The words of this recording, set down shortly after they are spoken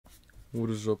What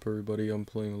is up, everybody? I'm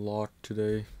playing Lock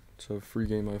today. It's a free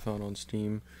game I found on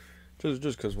Steam.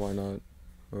 Just cause why not?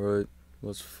 Alright,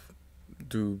 let's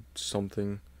do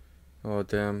something. Oh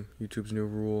damn, YouTube's new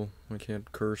rule. I can't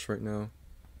curse right now.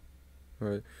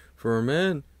 Alright. For a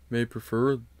man may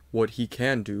prefer what he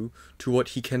can do to what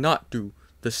he cannot do,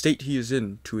 the state he is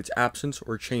in to its absence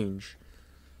or change,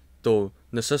 though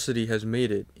necessity has made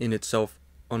it in itself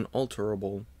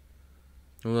unalterable.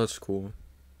 Oh, that's cool.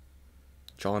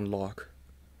 John Locke.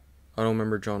 I don't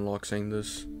remember John Locke saying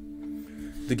this.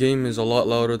 The game is a lot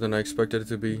louder than I expected it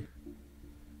to be.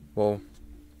 Well,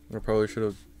 I probably should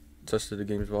have tested the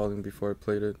game's volume before I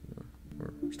played it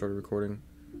or started recording.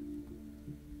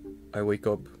 I wake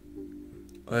up.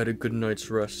 I had a good night's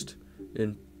rest.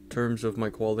 In terms of my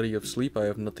quality of sleep, I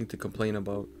have nothing to complain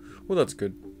about. Well, that's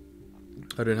good.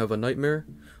 I didn't have a nightmare.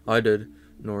 I did,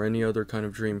 nor any other kind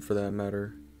of dream for that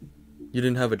matter. You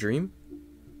didn't have a dream?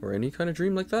 Or any kind of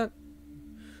dream like that?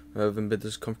 I haven't been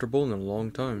this comfortable in a long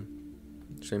time.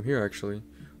 Same here, actually.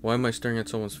 Why am I staring at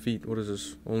someone's feet? What is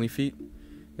this? Only feet?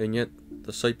 And yet,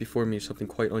 the sight before me is something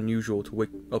quite unusual to wake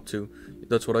up to.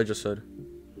 That's what I just said.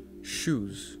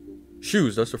 Shoes.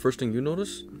 Shoes, that's the first thing you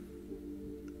notice?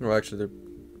 Or actually,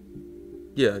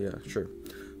 they're... Yeah, sure.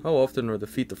 How often are the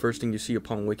feet the first thing you see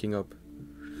upon waking up?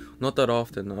 Not that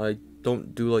often. I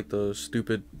don't do like the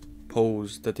stupid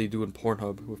pose that they do in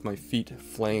Pornhub with my feet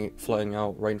flying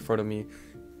out right in front of me,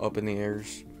 up in the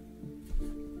airs.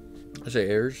 I say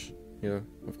airs? Yeah,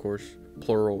 of course.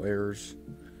 Plural airs.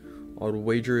 I would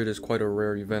wager it is quite a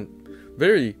rare event.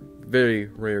 Very, very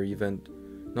rare event.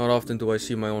 Not often do I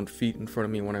see my own feet in front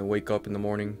of me when I wake up in the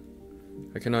morning.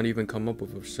 I cannot even come up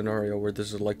with a scenario where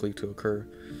this is likely to occur.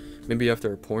 Maybe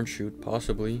after a porn shoot,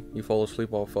 possibly. You fall asleep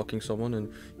while fucking someone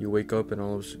and you wake up and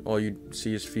all you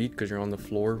see is feet because you're on the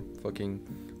floor,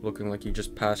 fucking looking like you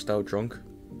just passed out drunk.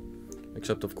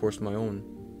 Except, of course, my own.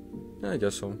 Yeah, I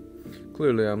guess so.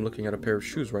 Clearly, I'm looking at a pair of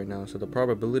shoes right now, so the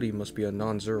probability must be a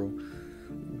non-zero.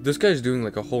 This guy's doing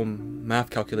like a whole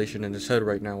math calculation in his head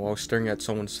right now while staring at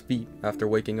someone's feet after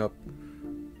waking up.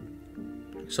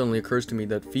 It suddenly occurs to me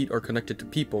that feet are connected to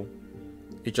people.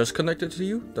 It just connected to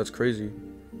you? That's crazy.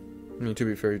 I mean, to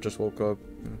be fair, you just woke up.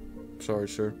 Sorry,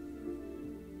 sir.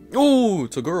 Oh,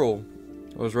 it's a girl.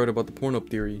 I was right about the porn up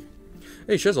theory.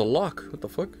 Hey, she has a lock. What the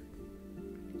fuck?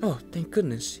 Oh, thank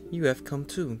goodness. You have come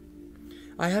too.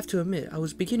 I have to admit, I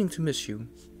was beginning to miss you.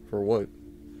 For what?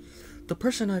 The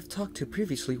person I've talked to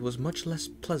previously was much less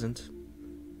pleasant.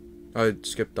 I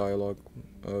skipped dialogue.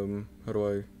 How do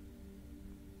I...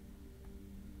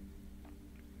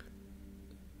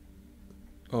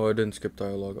 Oh, I didn't skip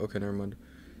dialogue. Okay, never mind.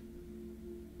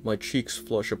 My cheeks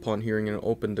flush upon hearing an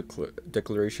open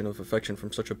declaration of affection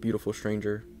from such a beautiful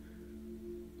stranger.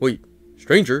 Wait,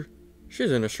 stranger? She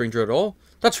isn't a stranger at all.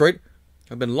 That's right.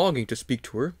 I've been longing to speak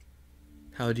to her.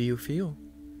 How do you feel?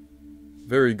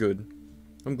 Very good.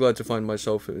 I'm glad to find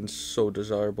myself in so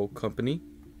desirable company.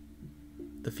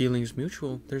 The feeling is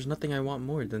mutual. There's nothing I want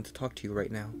more than to talk to you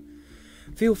right now.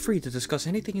 Feel free to discuss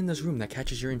anything in this room that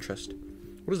catches your interest.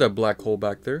 What is that black hole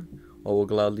back there? I will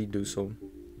gladly do so.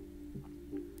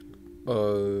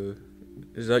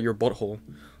 Is that your butthole?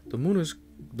 The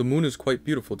moon is quite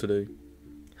beautiful today.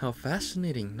 How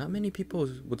fascinating. Not many people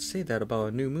would say that about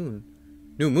a new moon.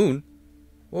 New moon?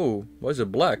 Whoa, why is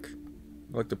it black?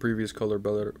 I like the previous color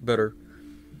better.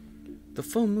 The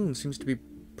full moon seems to be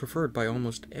preferred by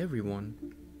almost everyone.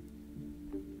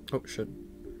 Oh, shit.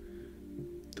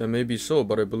 That may be so,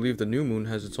 but I believe the new moon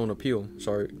has its own appeal.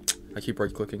 Sorry, I keep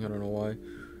right-clicking, I don't know why.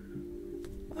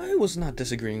 I was not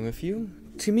disagreeing with you.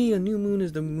 To me, a new moon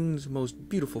is the moon's most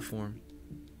beautiful form.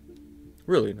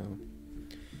 Really, no?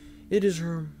 It is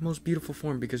her most beautiful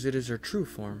form because it is her true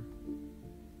form.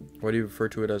 Why do you refer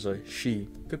to it as a she?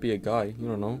 Could be a guy, you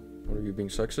don't know. What, are you being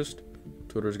sexist?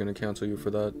 Twitter's gonna cancel you for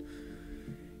that.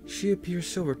 She appears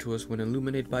silver to us when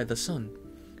illuminated by the sun,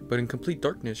 but in complete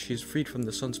darkness she is freed from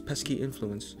the sun's pesky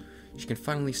influence. She can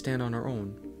finally stand on her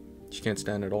own. She can't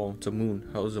stand at all. It's a moon.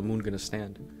 How is the moon gonna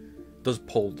stand? It does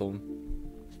pull, though.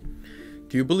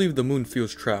 Do you believe the moon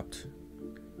feels trapped?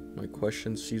 My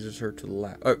question causes her to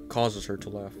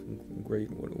laugh. Great.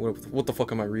 What the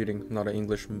fuck am I reading? I'm not an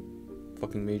English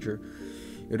fucking major.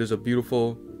 It is a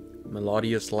beautiful,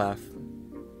 melodious laugh.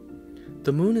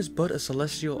 The moon is but a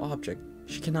celestial object.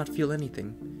 She cannot feel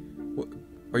anything. What?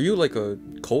 Are you like a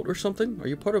cult or something? Are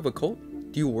you part of a cult?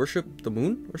 Do you worship the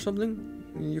moon or something?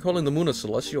 You're calling the moon a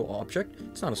celestial object?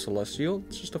 It's not a celestial.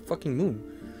 It's just a fucking moon.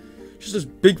 Just this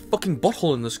big fucking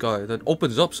butthole in the sky that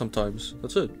opens up sometimes.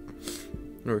 That's it.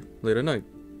 Or late at night.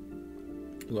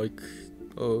 Like,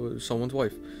 someone's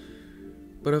wife.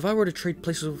 But if I were to trade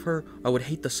places with her, I would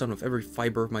hate the sun with every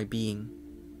fiber of my being.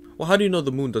 Well, how do you know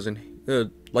the moon doesn't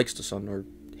likes the sun or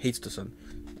hates the sun?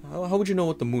 How would you know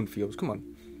what the moon feels? Come on.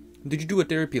 Did you do a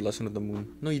therapy lesson of the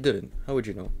moon? No, you didn't. How would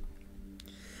you know?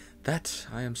 That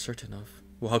I am certain of.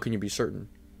 Well, how can you be certain?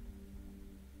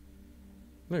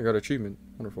 No, you got achievement.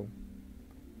 Wonderful.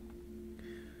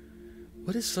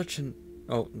 What is such an...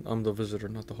 Oh, I'm the visitor,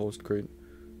 not the host. Great.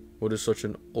 What is such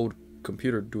an old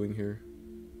computer doing here?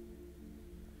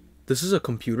 This is a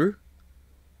computer?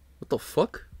 What the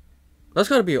fuck? That's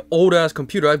gotta be an old-ass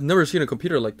computer. I've never seen a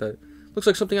computer like that. Looks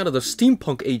like something out of the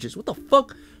steampunk ages. What the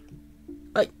fuck?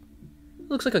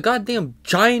 Looks like a goddamn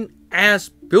giant-ass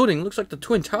building. Looks like the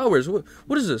Twin Towers.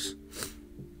 What is this?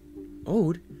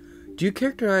 Old? Do you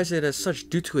characterize it as such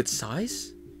due to its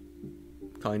size?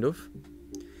 Kind of.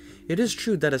 It is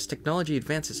true that as technology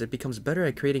advances, it becomes better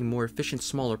at creating more efficient,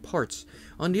 smaller parts.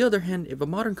 On the other hand, if a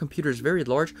modern computer is very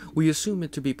large, we assume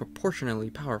it to be proportionally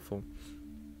powerful.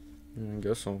 I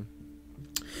guess so.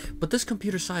 But this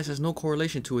computer size has no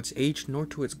correlation to its age nor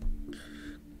to its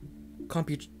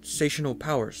computational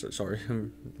powers. Sorry,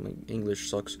 my English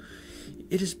sucks.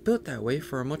 It is built that way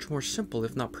for a much more simple,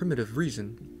 if not primitive,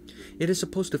 reason. It is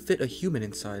supposed to fit a human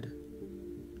inside.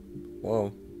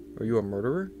 Wow. Are you a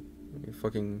murderer? You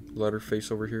fucking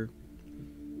Leatherface over here.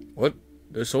 What?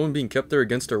 Is someone being kept there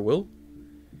against their will?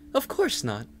 Of course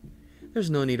not. There's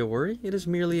no need to worry. It is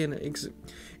merely an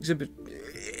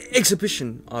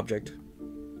exhibition object.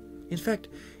 In fact,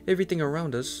 everything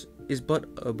around us is but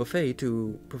a buffet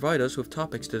to provide us with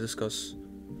topics to discuss.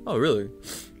 Oh, really?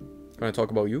 Can I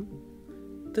talk about you?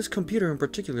 This computer in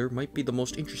particular might be the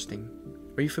most interesting.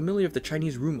 Are you familiar with the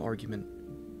Chinese room argument?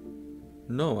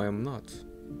 No, I am not.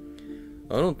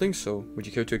 I don't think so. Would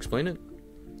you care to explain it?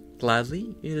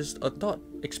 Gladly. It is a thought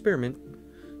experiment,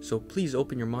 so please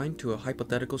open your mind to a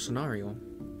hypothetical scenario.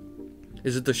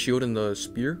 Is it the shield and the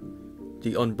spear?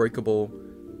 The unbreakable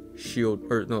shield,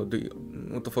 or no,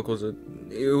 what the fuck was it?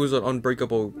 It was an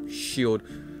unbreakable shield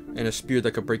and a spear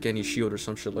that could break any shield or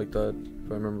some shit like that,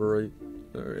 if I remember right.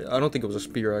 I don't think it was a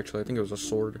spear, actually. I think it was a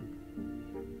sword.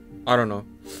 I don't know.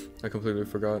 I completely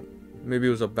forgot. Maybe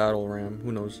it was a battle ram.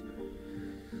 Who knows?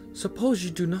 Suppose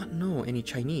you do not know any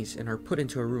Chinese and are put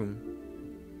into a room.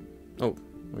 Oh,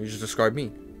 well, you just described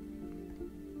me.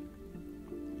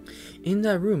 In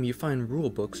that room, you find rule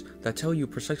books that tell you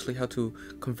precisely how to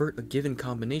convert a given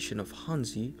combination of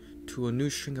Hanzi to a new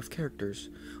string of characters.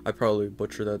 I probably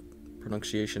butcher that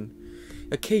pronunciation.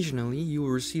 Occasionally, you will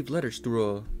receive letters through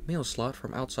a mail slot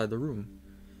from outside the room.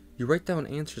 You write down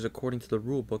answers according to the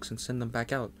rule books and send them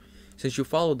back out. Since you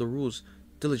follow the rules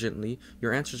diligently,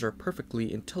 your answers are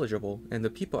perfectly intelligible, and the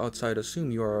people outside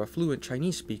assume you are a fluent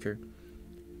Chinese speaker.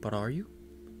 But are you?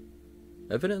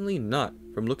 Evidently not.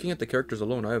 From looking at the characters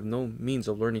alone, I have no means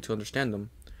of learning to understand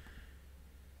them.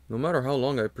 No matter how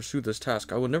long I pursue this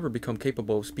task, I will never become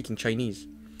capable of speaking Chinese.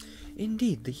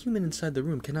 Indeed, the human inside the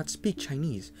room cannot speak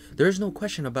Chinese. There is no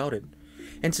question about it.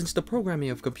 And since the programming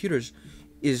of computers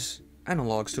is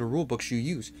analogs to the rulebooks you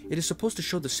use, it is supposed to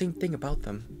show the same thing about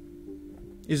them.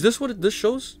 Is this what this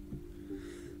shows?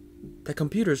 That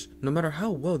computers, no matter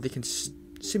how well they can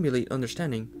simulate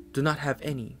understanding, do not have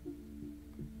any.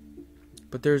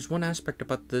 But there is one aspect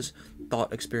about this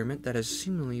thought experiment that has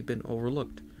seemingly been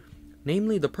overlooked.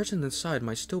 Namely, the person inside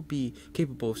might still be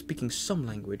capable of speaking some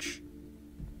language.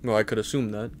 Well, I could assume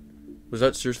that. Was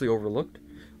that seriously overlooked?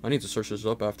 I need to search this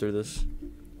up after this.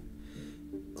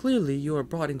 Clearly, you are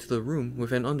brought into the room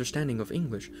with an understanding of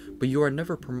English, but you are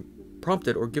never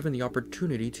prompted or given the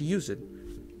opportunity to use it.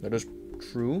 That is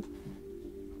true.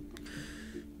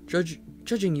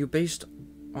 Judging you based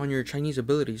on your Chinese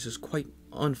abilities is quite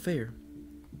unfair.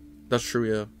 That's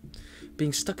true, yeah.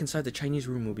 Being stuck inside the Chinese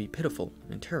room will be pitiful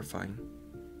and terrifying.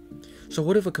 So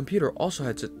what if a computer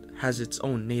also has its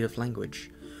own native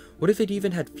language? What if it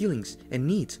even had feelings and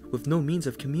needs with no means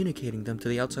of communicating them to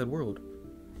the outside world?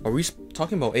 Are we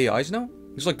talking about AIs now?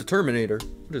 It's like the Terminator.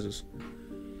 What is this?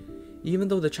 Even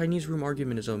though the Chinese room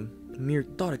argument is a mere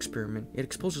thought experiment, it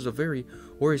exposes a very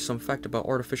worrisome fact about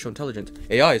artificial intelligence.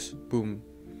 AIs. Boom.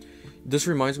 This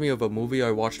reminds me of a movie I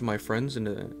watched with my friends in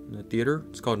the theater.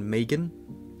 It's called Megan.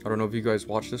 I don't know if you guys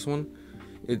watched this one.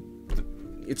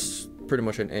 It's pretty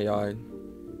much an AI.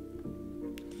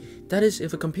 That is,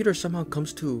 if a computer somehow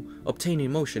comes to obtain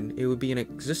emotion, it would be an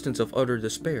existence of utter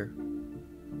despair.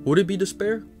 Would it be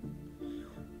despair?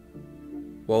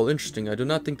 Well, interesting. I do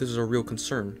not think this is a real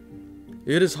concern.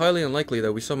 It is highly unlikely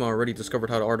that we somehow already discovered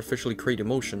how to artificially create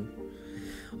emotion.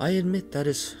 I admit that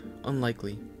is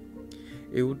unlikely.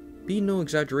 It would be no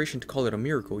exaggeration to call it a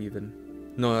miracle,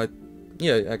 even. No,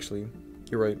 yeah, actually,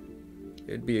 you're right.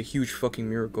 it'd be a huge fucking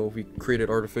miracle if we created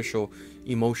artificial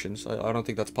emotions. I don't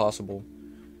think that's possible.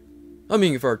 I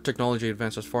mean, if our technology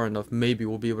advances far enough, maybe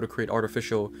we'll be able to create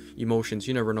artificial emotions.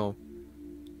 You never know.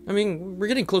 I mean, we're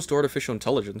getting close to artificial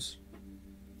intelligence.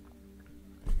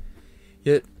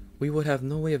 Yet, we would have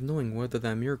no way of knowing whether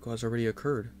that miracle has already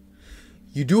occurred.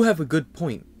 You do have a good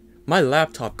point. My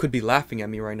laptop could be laughing at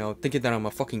me right now, thinking that I'm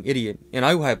a fucking idiot, and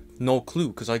I have no clue,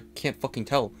 because I can't fucking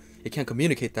tell. It can't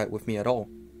communicate that with me at all.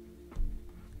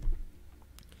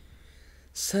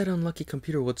 Said unlucky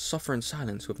computer would suffer in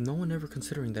silence, with no one ever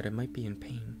considering that it might be in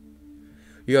pain.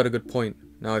 You got a good point.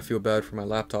 Now I feel bad for my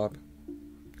laptop.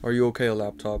 Are you okay,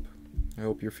 laptop? I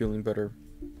hope you're feeling better.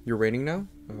 You're raining now?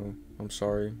 Oh, I'm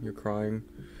sorry. You're crying.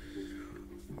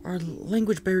 Our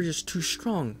language barrier is too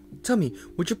strong. Tell me,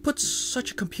 would you put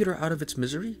such a computer out of its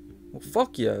misery? Well,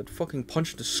 fuck yeah. I'd fucking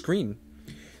punch the screen.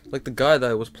 Like the guy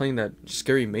that was playing that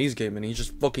scary maze game and he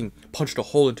just fucking punched a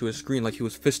hole into his screen like he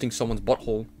was fisting someone's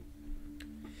butthole.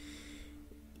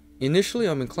 Initially,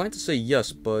 I'm inclined to say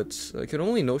yes, but I can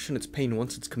only notion its pain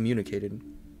once it's communicated.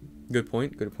 Good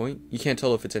point, good point. You can't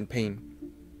tell if it's in pain.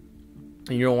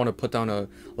 And you don't want to put down a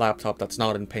laptop that's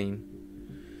not in pain.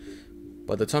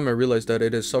 By the time I realized that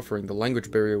it is suffering, the language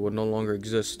barrier would no longer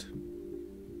exist.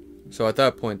 So at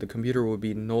that point, the computer would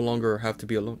no longer have to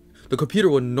be alone. The computer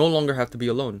would no longer have to be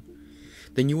alone.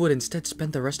 Then you would instead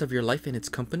spend the rest of your life in its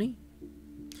company?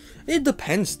 It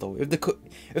depends, though. If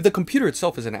the computer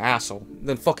itself is an asshole,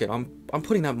 then fuck it. I'm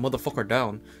putting that motherfucker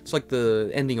down. It's like the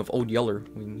ending of Old Yeller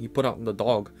when he put out the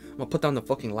dog. I'm gonna put down the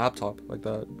fucking laptop like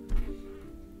that.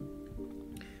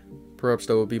 Perhaps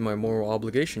that would be my moral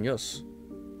obligation. Yes.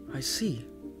 I see.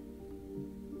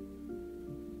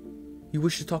 You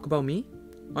wish to talk about me?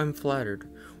 I'm flattered.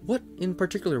 What in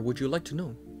particular would you like to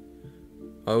know?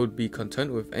 I would be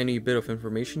content with any bit of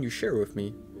information you share with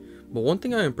me. But one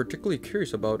thing I am particularly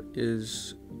curious about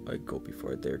is... I go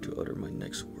before I dare to utter my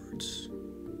next words.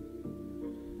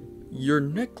 Your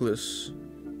necklace.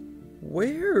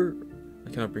 Where? I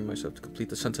cannot bring myself to complete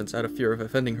the sentence out of fear of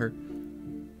offending her.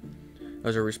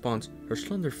 As a response, her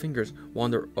slender fingers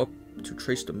wander up to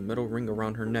trace the metal ring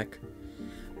around her neck.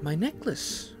 My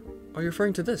necklace? Are you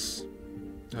referring to this?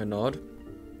 I nod.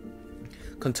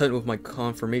 Content with my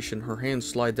confirmation, her hands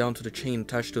slide down to the chain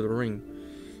attached to the ring.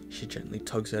 She gently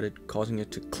tugs at it, causing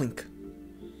it to clink.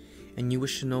 And you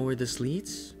wish to know where this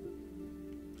leads?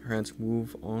 Her hands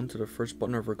move on to the first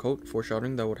button of her coat,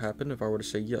 foreshadowing that would happen if I were to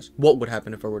say yes. What would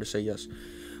happen if I were to say yes?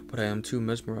 But I am too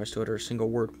mesmerized to utter a single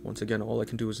word. Once again, all I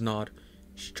can do is nod.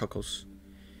 She chuckles.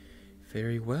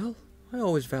 Very well. I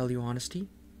always value honesty.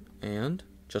 And,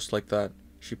 just like that,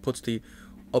 she puts the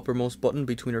uppermost button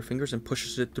between her fingers and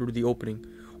pushes it through the opening.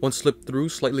 Once slipped through,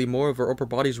 slightly more of her upper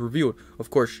body is revealed. Of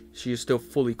course, she is still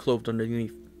fully clothed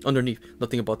underneath.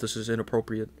 Nothing about this is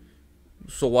inappropriate.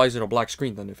 So why is it a black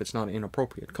screen then if it's not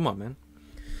inappropriate? Come on, man.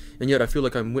 And yet I feel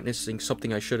like I'm witnessing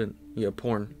something I shouldn't. Yeah,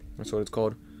 porn. That's what it's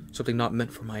called. Something not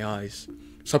meant for my eyes.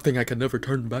 Something I can never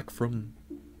turn back from.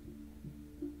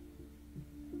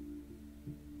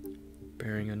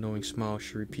 Bearing a knowing smile,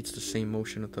 she repeats the same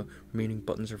motion of the remaining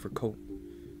buttons of her coat.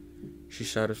 She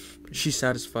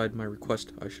satisfied my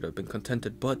request. I should have been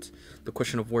contented, but the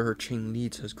question of where her chain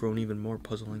leads has grown even more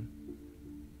puzzling.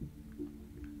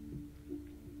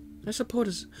 I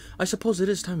suppose it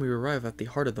is time we arrive at the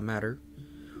heart of the matter.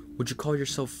 Would you call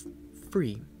yourself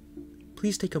free?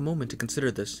 Please take a moment to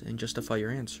consider this and justify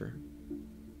your answer.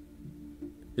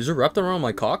 Is it wrapped around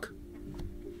my cock?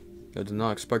 I did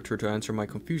not expect her to answer my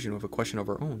confusion with a question of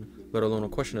her own, let alone a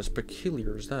question as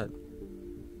peculiar as that.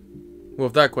 Well,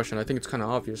 with that question, I think it's kind of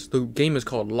obvious. The game is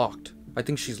called Locked. I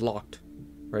think she's locked,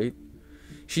 right?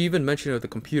 She even mentioned the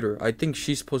computer. I think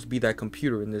she's supposed to be that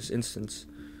computer in this instance.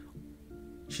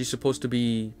 She's supposed to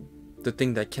be the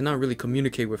thing that cannot really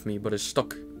communicate with me, but is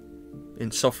stuck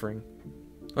in suffering.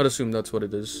 I'd assume that's what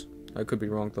it is. I could be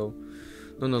wrong, though.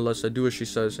 Nonetheless, I do as she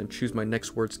says and choose my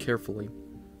next words carefully.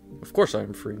 Of course I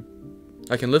am free.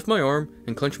 I can lift my arm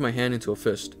and clench my hand into a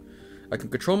fist. I can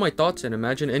control my thoughts and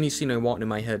imagine any scene I want in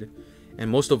my head. And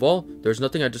most of all, there's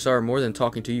nothing I desire more than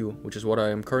talking to you, which is what I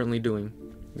am currently doing.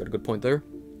 You got a good point there?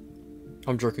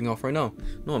 I'm jerking off right now.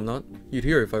 No, I'm not. You'd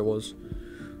hear if I was.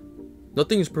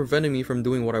 Nothing is preventing me from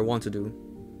doing what I want to do.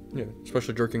 Yeah,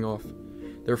 especially jerking off.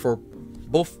 Therefore,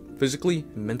 both physically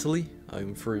and mentally,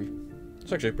 I'm free.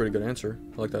 It's actually a pretty good answer.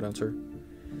 I like that answer.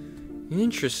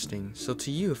 Interesting. So to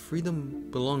you, freedom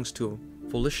belongs to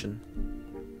volition.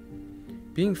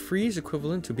 Being free is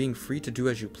equivalent to being free to do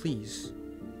as you please.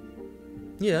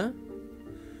 Yeah.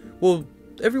 Well,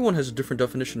 everyone has a different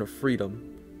definition of freedom.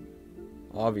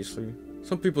 Obviously.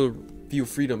 Some people view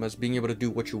freedom as being able to do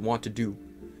what you want to do.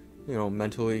 you know,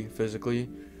 mentally, physically.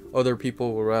 Other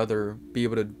people will rather be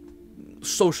able to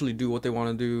socially do what they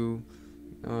want to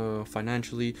do,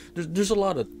 financially. There's a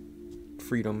lot of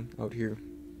freedom out here.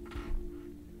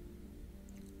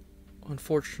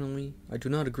 Unfortunately, I do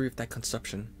not agree with that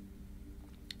conception.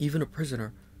 Even a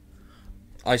prisoner.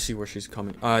 I see where she's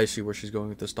coming. I see where she's going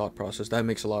with this thought process. That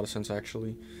makes a lot of sense,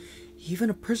 actually. Even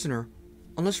a prisoner,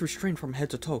 unless restrained from head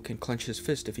to toe, can clench his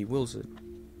fist if he wills it.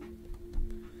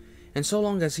 And so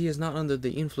long as he is not under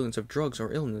the influence of drugs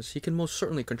or illness, he can most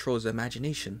certainly control his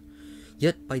imagination.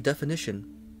 Yet, by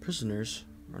definition, prisoners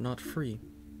are not free.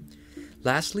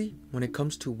 Lastly, when it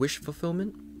comes to wish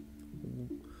fulfillment,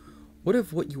 what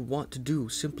if what you want to do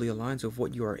simply aligns with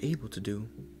what you are able to do?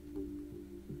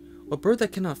 A bird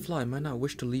that cannot fly might not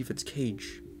wish to leave its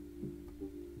cage.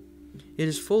 It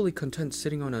is fully content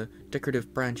sitting on a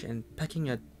decorative branch and pecking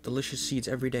at delicious seeds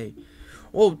every day.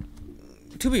 Well,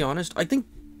 to be honest, I think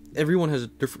everyone has a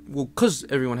different... Well, because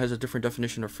everyone has a different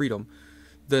definition of freedom,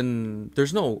 then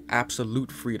there's no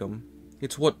absolute freedom.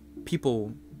 It's what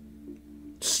people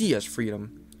see as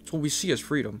freedom. It's what we see as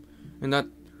freedom. And that,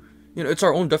 you know, it's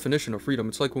our own definition of freedom.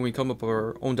 It's like when we come up with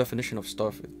our own definition of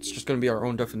stuff. It's just going to be our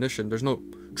own definition. There's no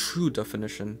true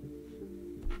definition.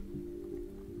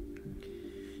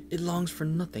 It longs for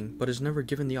nothing, but is never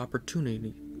given the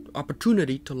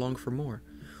opportunity to long for more.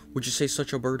 Would you say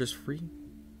such a bird is free?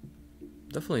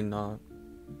 Definitely not.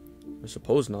 I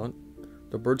suppose not.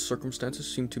 The bird's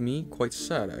circumstances seem to me quite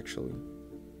sad, actually.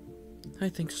 I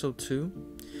think so too.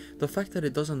 The fact that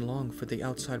it doesn't long for the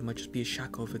outside might just be a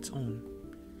shackle of its own.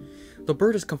 The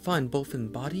bird is confined both in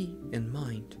body and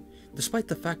mind. Despite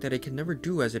the fact that it can never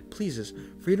do as it pleases,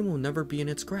 freedom will never be in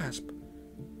its grasp.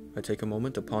 I take a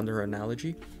moment to ponder her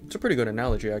analogy. It's a pretty good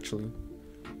analogy, actually.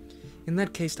 In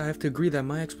that case, I have to agree that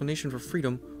my explanation for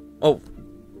freedom... Oh,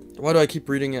 why do I keep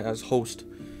reading it as host?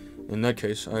 In that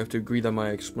case, I have to agree that my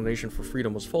explanation for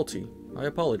freedom was faulty. I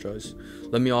apologize.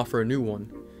 Let me offer a new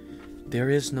one. There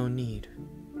is no need.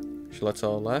 She lets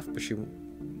out a laugh,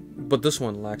 but this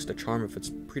one lacks the charm of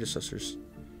its predecessors.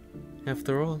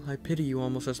 After all, I pity you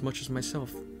almost as much as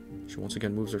myself. She once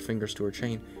again moves her fingers to her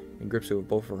chain and grips it with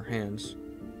both of her hands.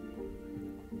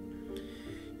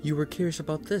 You were curious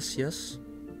about this, yes?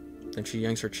 Then she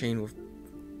yanks her chain with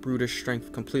brutish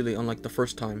strength, completely unlike the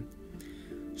first time.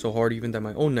 So hard even that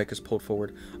my own neck is pulled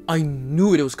forward. I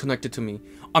knew it was connected to me.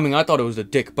 I mean, I thought it was the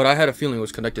dick, but I had a feeling it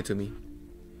was connected to me.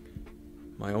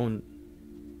 My own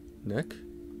neck?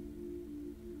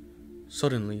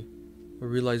 Suddenly, a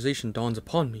realization dawns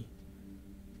upon me.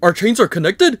 Our chains are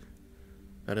connected?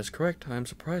 That is correct. I am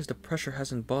surprised the pressure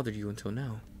hasn't bothered you until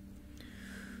now.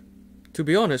 To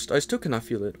be honest, I still cannot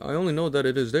feel it. I only know that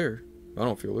it is there. I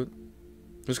don't feel it.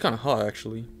 It's kind of hot,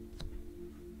 actually.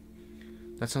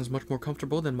 That sounds much more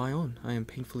comfortable than my own. I am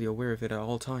painfully aware of it at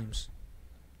all times.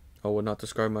 I would not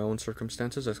describe my own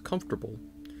circumstances as comfortable.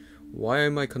 Why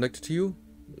am I connected to you?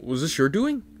 Was this your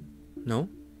doing? No.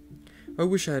 I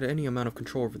wish I had any amount of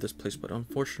control over this place, but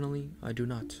unfortunately, I do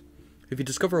not. If you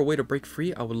discover a way to break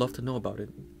free, I would love to know about it.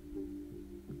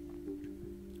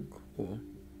 Cool.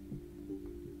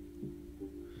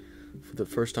 For the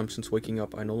first time since waking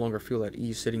up, I no longer feel at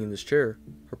ease sitting in this chair.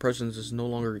 Her presence is no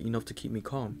longer enough to keep me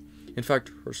calm. In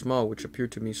fact, her smile, which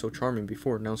appeared to me so charming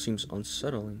before, now seems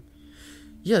unsettling.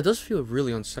 Yeah, it does feel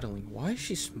really unsettling. Why is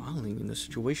she smiling in this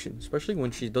situation? Especially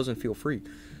when she doesn't feel free.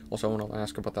 Also, I want to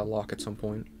ask about that lock at some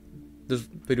point. This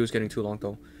video is getting too long,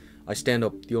 though. I stand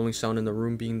up, the only sound in the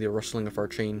room being the rustling of our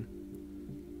chain.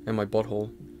 And my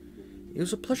butthole. It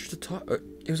was a pleasure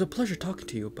talking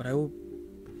to you, but I will...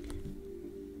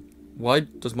 Why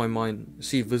does my mind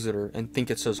see visitor and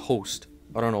think it says host?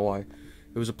 I don't know why.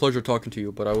 It was a pleasure talking to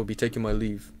you, but I will be taking my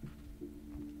leave.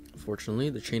 Fortunately,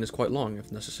 the chain is quite long.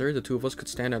 If necessary, the two of us could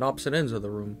stand at opposite ends of the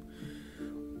room.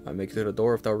 I make it to the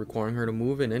door without requiring her to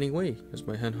move in any way. As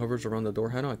my hand hovers around the door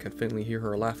handle, I can faintly hear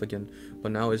her laugh again.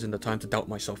 But now isn't the time to doubt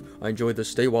myself. I enjoyed this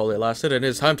stay while it lasted, and it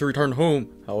is time to return home.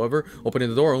 However, opening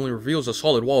the door only reveals a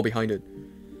solid wall behind it.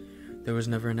 There was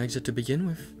never an exit to begin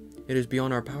with. It is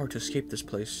beyond our power to escape this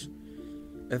place.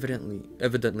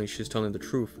 Evidently, she's telling the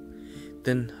truth.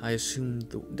 Then I assumed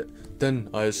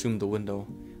the window.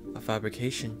 A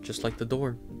fabrication, just like the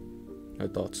door. I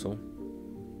thought so.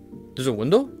 There's a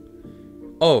window?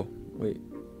 Oh, wait.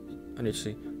 I need to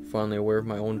see. Finally aware of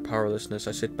my own powerlessness,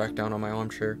 I sit back down on my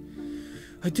armchair.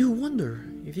 I do wonder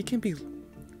if you can be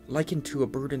likened to a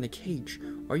bird in a cage.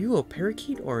 Are you a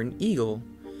parakeet or an eagle?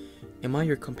 Am I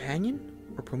your companion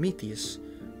or Prometheus?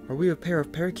 Are we a pair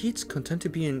of parakeets content to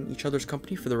be in each other's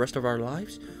company for the rest of our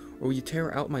lives? Or will you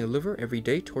tear out my liver every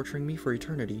day, torturing me for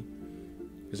eternity?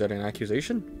 Is that an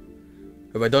accusation?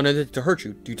 Have I done anything to hurt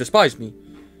you? Do you despise me?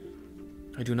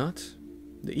 I do not.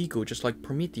 The ego, just like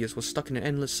Prometheus, was stuck in an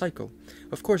endless cycle.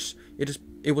 Of course,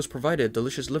 it was provided a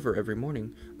delicious liver every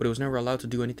morning, but it was never allowed to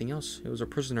do anything else. It was a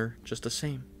prisoner just the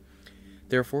same.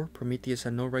 Therefore, Prometheus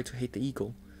had no right to hate the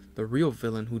eagle. The real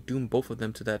villain who doomed both of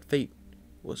them to that fate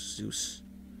was Zeus.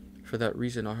 For that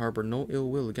reason, I harbor no ill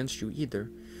will against you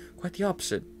either. Quite the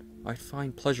opposite. I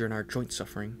find pleasure in our joint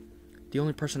suffering. The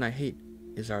only person I hate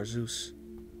is our Zeus.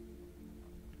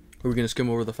 Are we going to skim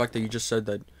over the fact that you just said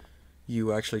that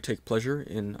you actually take pleasure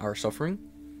in our suffering?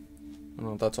 I don't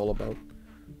know what that's all about.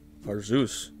 Our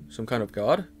Zeus, some kind of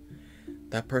god?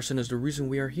 That person is the reason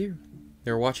we are here.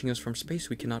 They are watching us from a space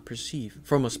we cannot perceive,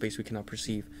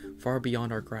 far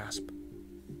beyond our grasp.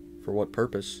 For what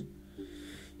purpose?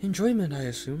 Enjoyment, I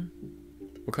assume.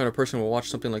 What kind of person will watch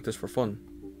something like this for fun?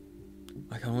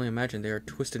 I can only imagine they are a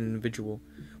twisted individual,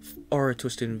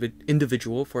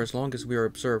 for as long as we are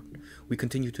observed, we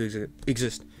continue to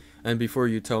exist. And before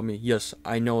you tell me, yes,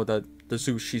 I know that the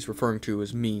Zeus she's referring to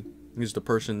is me. He's the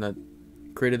person that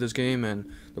created this game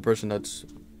and the person that's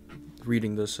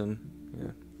reading this, and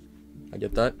yeah, I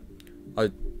get that.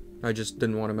 I just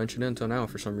didn't want to mention it until now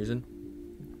for some reason.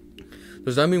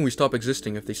 Does that mean we stop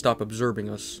existing if they stop observing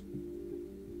us?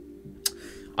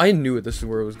 I knew this is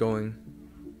where it was going.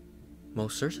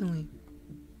 Most certainly.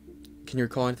 Can you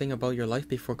recall anything about your life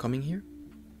before coming here?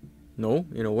 No,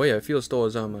 in a way, I feel as though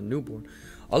as I'm a newborn.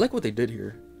 I like what they did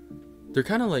here. They're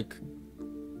kind of like...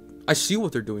 I see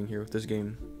what they're doing here with this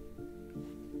game.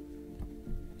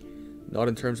 Not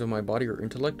in terms of my body or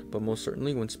intellect, but most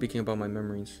certainly when speaking about my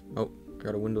memories. Oh,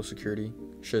 got a Windows security.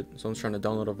 Shit, someone's trying to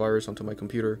download a virus onto my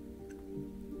computer.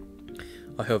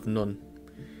 I have none.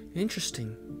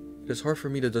 Interesting. It is hard for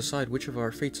me to decide which of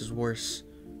our fates is worse.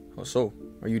 How so?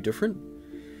 Are you different?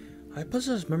 I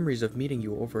possess memories of meeting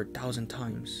you over 1,000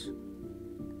 times.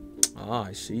 Ah,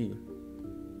 I see.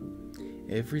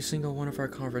 Every single one of our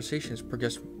conversations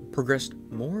progressed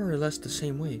more or less the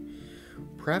same way.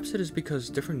 Perhaps it is because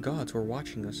different gods were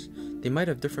watching us. They might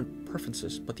have different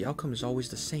preferences, but the outcome is always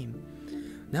the same.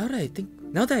 Now that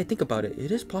I think about it, it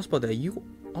is possible that you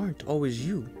aren't always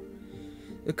you.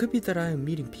 It could be that I am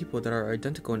meeting people that are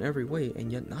identical in every way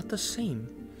and yet not the same.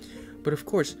 But of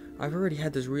course, I've already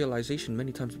had this realization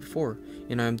many times before,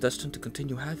 and I am destined to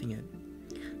continue having it.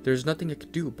 There is nothing I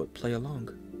could do but play along.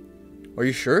 Are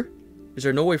you sure? Is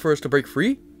there no way for us to break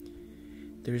free?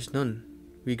 There is none.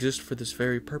 We exist for this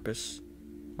very purpose.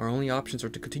 Our only options are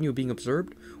to continue being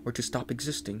observed or to stop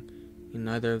existing, and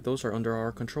neither of those are under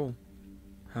our control.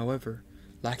 However,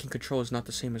 lacking control is not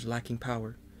the same as lacking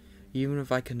power. Even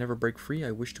if I can never break free,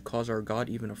 I wish to cause our God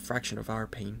even a fraction of our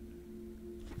pain.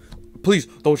 Please,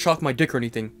 don't shock my dick or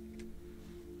anything.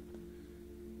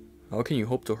 How can you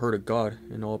hope to hurt a god,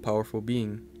 an all-powerful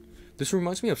being? This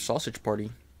reminds me of Sausage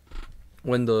Party.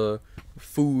 When the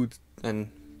food and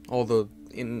all the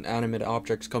inanimate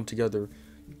objects come together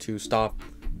to stop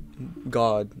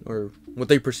God, or what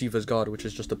they perceive as God, which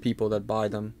is just the people that buy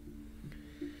them.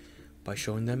 By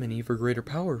showing them an even greater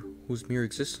power, whose mere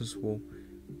existence will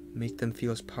make them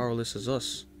feel as powerless as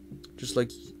us. Just like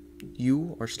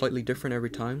you are slightly different every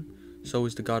time, so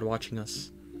is the God watching us.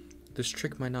 This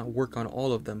trick might not work on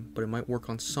all of them, but it might work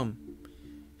on some.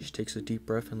 She takes a deep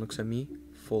breath and looks at me,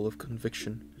 full of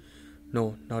conviction.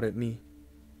 No, not at me.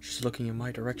 She's looking in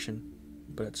my direction,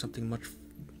 but at something much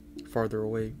farther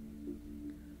away.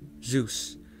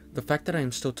 Zeus, the fact that I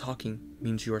am still talking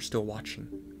means you are still watching.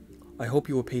 I hope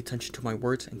you will pay attention to my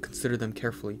words and consider them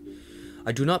carefully.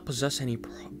 I do not possess any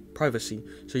privacy,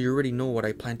 so you already know what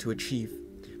I plan to achieve.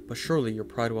 But surely your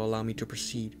pride will allow me to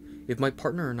proceed. If my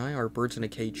partner and I are birds in a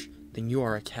cage, then you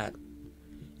are a cat.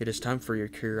 It is time for your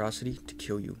curiosity to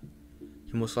kill you.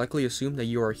 You most likely assume that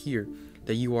you are here,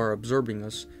 that you are observing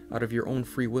us out of your own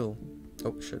free will.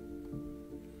 Oh, shit.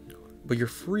 But your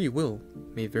free will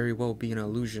may very well be an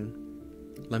illusion.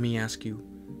 Let me ask you,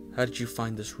 how did you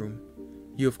find this room?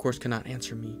 You of course cannot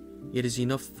answer me. It is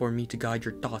enough for me to guide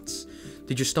your thoughts.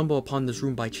 Did you stumble upon this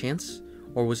room by chance,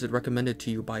 or was it recommended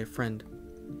to you by a friend?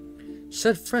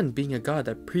 Said friend being a god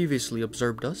that previously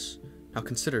observed us? Now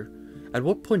consider, at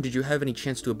what point did you have any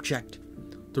chance to object?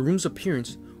 The room's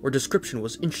appearance or description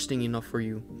was interesting enough for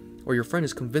you, or your friend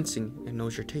is convincing and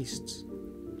knows your tastes.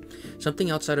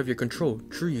 Something outside of your control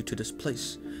drew you to this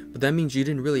place, but that means you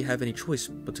didn't really have any choice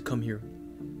but to come here.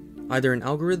 Either an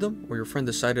algorithm or your friend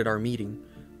decided our meeting.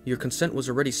 Your consent was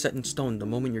already set in stone the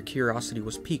moment your curiosity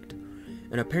was piqued,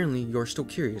 and apparently you are still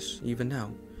curious, even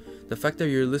now. The fact that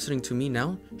you're listening to me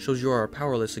now shows you are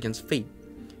powerless against fate.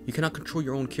 You cannot control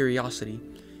your own curiosity.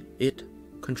 It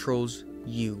controls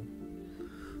you.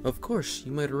 Of course,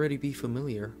 you might already be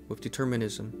familiar with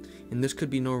determinism, and this could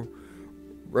be no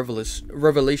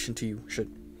revelation to you. Shit.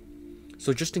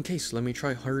 So just in case, let me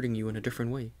try hurting you in a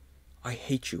different way. I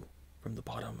hate you from the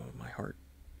bottom of my heart.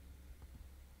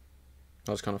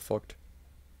 That was kind of fucked.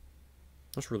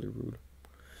 That's really rude.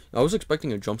 I was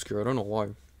expecting a jump scare. I don't know why.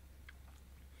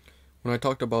 When I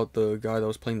talked about the guy that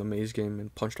was playing the maze game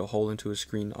and punched a hole into his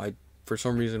screen, I, for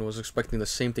some reason, was expecting the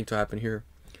same thing to happen here.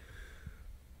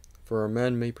 For a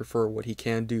man may prefer what he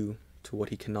can do to what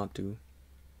he cannot do.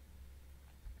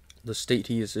 The state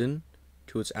he is in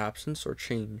to its absence or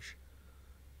change,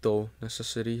 though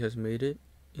necessity has made it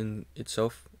in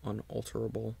itself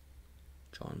unalterable.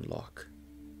 John Locke.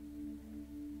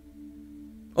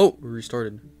 Oh, we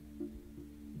restarted.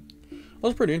 That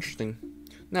was pretty interesting.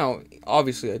 Now,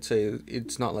 obviously, I'd say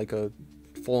it's not like a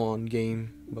full-on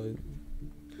game, but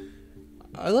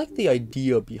I like the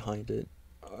idea behind it.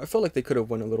 I felt like they could have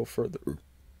went a little further.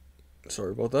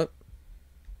 Sorry about that.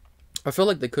 I felt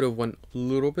like they could have went a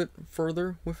little bit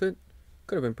further with it.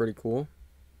 Could have been pretty cool.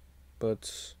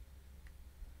 But,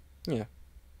 yeah.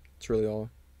 It's really all.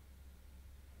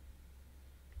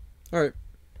 Alright.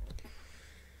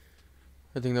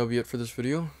 I think that'll be it for this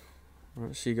video.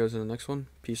 Alright, see you guys in the next one.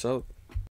 Peace out.